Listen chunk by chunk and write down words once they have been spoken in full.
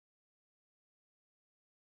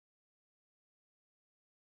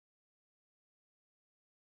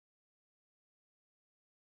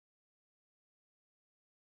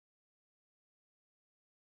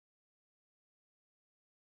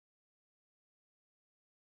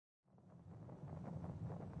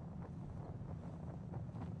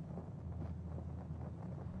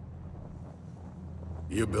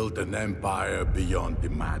You built an empire beyond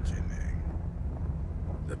imagining.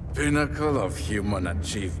 The pinnacle of human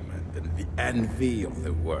achievement and the envy of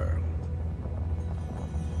the world.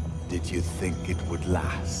 Did you think it would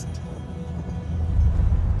last?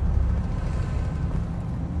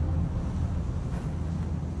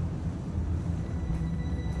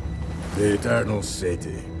 The Eternal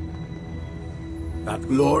City. That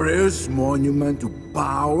glorious monument to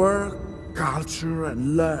power, culture,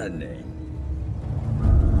 and learning.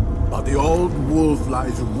 But the old wolf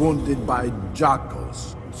lies wounded by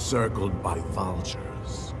jackals, circled by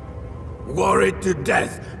vultures. Worried to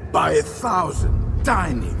death by 1,000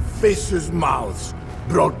 tiny, vicious mouths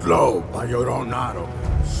brought low by your own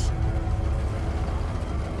arrogance.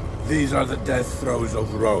 These are the death throes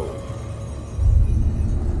of Rome.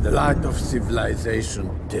 The light of civilization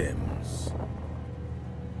dims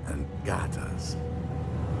and gathers.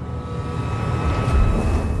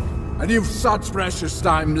 And you've such precious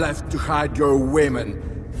time left to hide your women,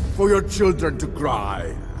 for your children to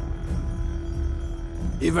cry.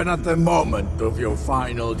 Even at the moment of your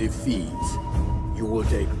final defeat, you will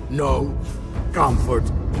take no comfort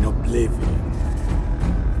in oblivion.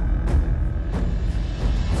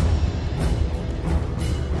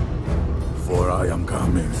 For I am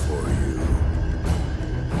coming for you.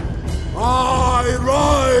 I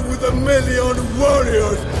ride with 1,000,000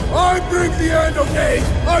 warriors! I bring the end of days!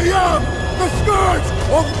 I am the Scourge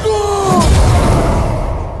of God!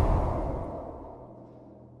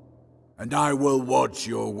 And I will watch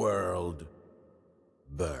your world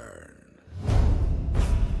burn.